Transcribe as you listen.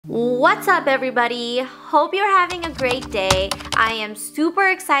What's up everybody? Hope you're having a great day. I am super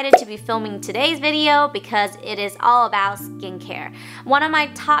excited to be filming today's video because it is all about skincare. One of my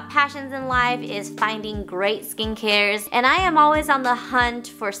top passions in life is finding great skincares, and I am always on the hunt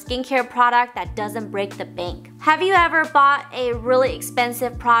for skincare product that doesn't break the bank. Have you ever bought a really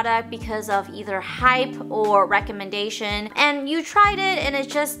expensive product because of either hype or recommendation and you tried it and it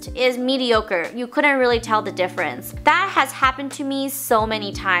just is mediocre? You couldn't really tell the difference. That has happened to me so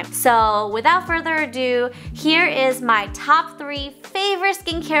many times. So without further ado, here is my top 3 favorite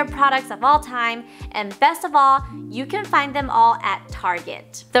skincare products of all time, and best of all, you can find them all at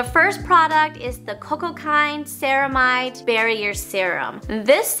Target. The first product is the Cocokind Ceramide Barrier Serum.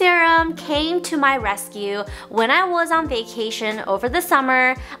 This serum came to my rescue when I was on vacation over the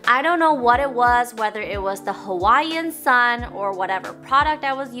summer. I don't know what it was, whether it was the Hawaiian sun or whatever product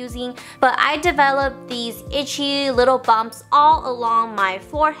I was using, but I developed these itchy little bumps all along my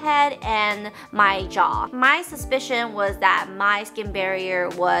forehead and my jaw. My suspicion was that my skin barrier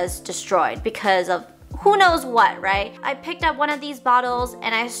was destroyed because of who knows what, right? I picked up one of these bottles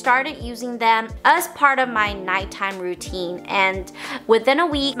and I started using them as part of my nighttime routine, and within a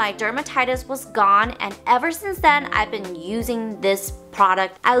week my dermatitis was gone, and ever since then I've been using this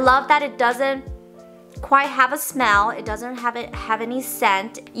product. I love that it doesn't quite have a smell. It doesn't have any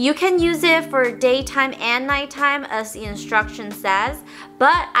scent. You can use it for daytime and nighttime as the instruction says,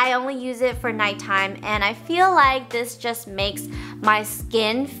 but I only use it for nighttime, and I feel like this just makes my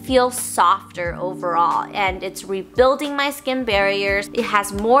skin feel softer overall, and it's rebuilding my skin barriers. It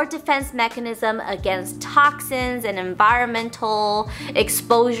has more defense mechanism against toxins and environmental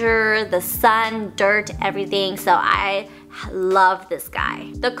exposure, the sun, dirt, everything. So I love this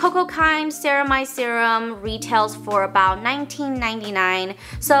guy. The Cocokind Ceramide Serum retails for about $19.99,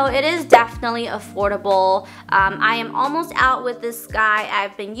 so it is definitely affordable. I am almost out with this guy.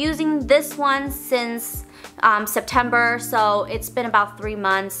 I've been using this one since September, so it's been about 3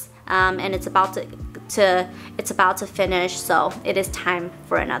 months, and it's about to finish, so it is time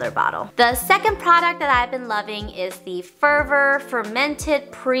for another bottle. The second product that I've been loving is the Fervor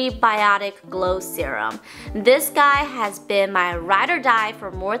Fermented Prebiotic Glow Serum. This guy has been my ride or die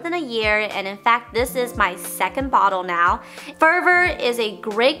for more than a year, and in fact this is my second bottle now. Fervor is a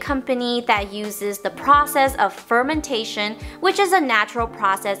great company that uses the process of fermentation, which is a natural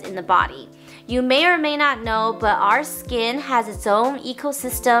process in the body. You may or may not know, but our skin has its own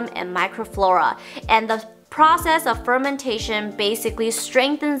ecosystem and microflora, and the process of fermentation basically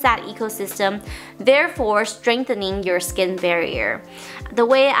strengthens that ecosystem, therefore strengthening your skin barrier. The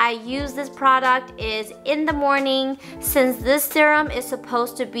way I use this product is in the morning. Since this serum is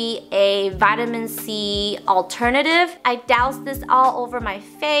supposed to be a vitamin C alternative, I douse this all over my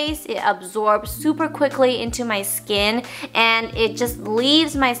face. It absorbs super quickly into my skin, and it just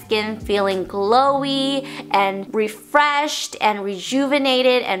leaves my skin feeling glowy and refreshed and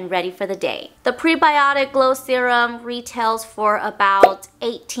rejuvenated and ready for the day. The Prebiotic Glow Serum retails for about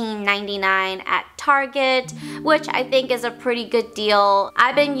 $18.99 at Target, which I think is a pretty good deal.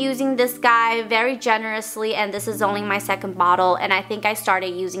 I've been using this guy very generously, and this is only my second bottle, and I think I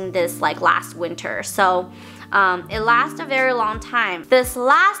started using this like last winter, so it lasts a very long time. This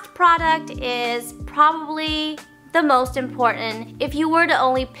last product is probably the most important. If you were to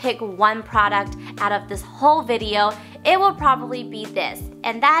only pick one product out of this whole video, it will probably be this,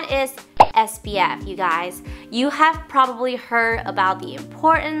 and that is SPF, you guys. You have probably heard about the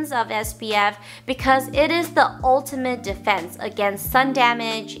importance of SPF because it is the ultimate defense against sun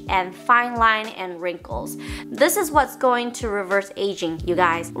damage and fine line and wrinkles. This is what's going to reverse aging, you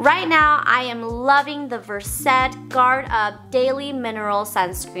guys. Right now, I am loving the Versed Guard Up Daily Mineral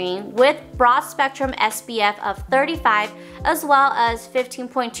Sunscreen with broad spectrum SPF of 35 as well as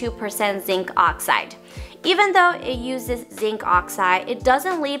 15.2% zinc oxide. Even though it uses zinc oxide, it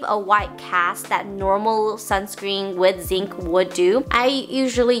doesn't leave a white cast that normal sunscreen with zinc would do. I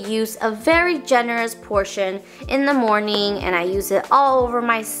usually use a very generous portion in the morning, and I use it all over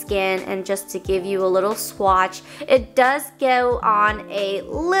my skin. And just to give you a little swatch, it does go on a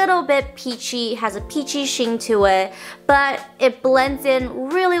little bit peachy, has a peachy sheen to it, but it blends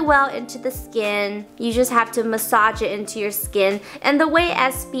in really well into the skin. You just have to massage it into your skin. And the way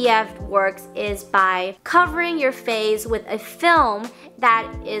SPF works is by covering your face with a film that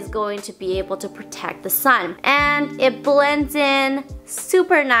is going to be able to protect the sun, and it blends in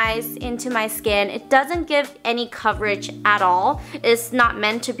super nice into my skin. It doesn't give any coverage at all. It's not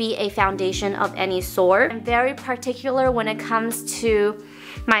meant to be a foundation of any sort. I'm very particular when it comes to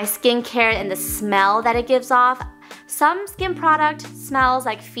my skincare and the smell that it gives off. Some skin product smells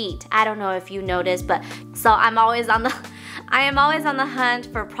like feet. I don't know if you noticed, but so I'm always on the I am always on the hunt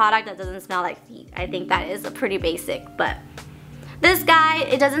for a product that doesn't smell like feet. I think that is a pretty basic, but this guy,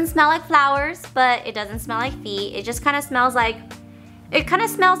 it doesn't smell like flowers, but it doesn't smell like feet. It just kind of smells like, it kind of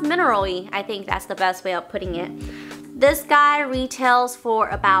smells mineral-y. I think that's the best way of putting it. This guy retails for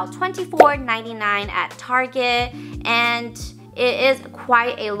about $24.99 at Target, and it is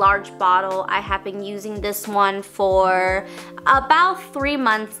quite a large bottle. I have been using this one for about 3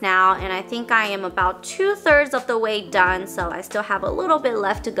 months now, and I think I am about 2/3 of the way done, so I still have a little bit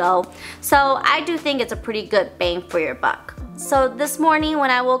left to go. So I do think it's a pretty good bang for your buck. So this morning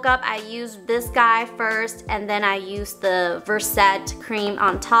when I woke up, I used this guy first, and then I used the Versed cream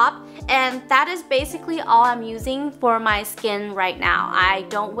on top. And that is basically all I'm using for my skin right now. I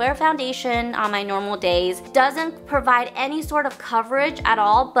don't wear foundation on my normal days. Doesn't provide any sort of coverage at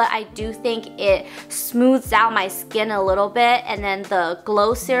all, but I do think it smooths out my skin a little bit, and then the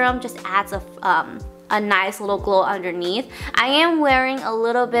glow serum just adds a nice little glow underneath. I am wearing a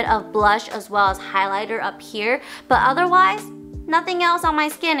little bit of blush as well as highlighter up here, but otherwise, nothing else on my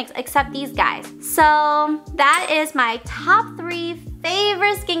skin except these guys. So that is my top 3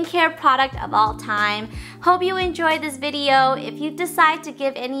 favorite skincare product of all time. Hope you enjoyed this video. If you decide to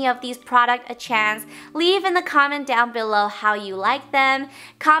give any of these products a chance, leave in the comment down below how you like them.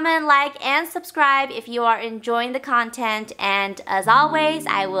 Comment, like, and subscribe if you are enjoying the content. And as always,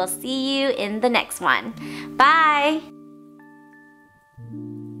 I will see you in the next one. Bye!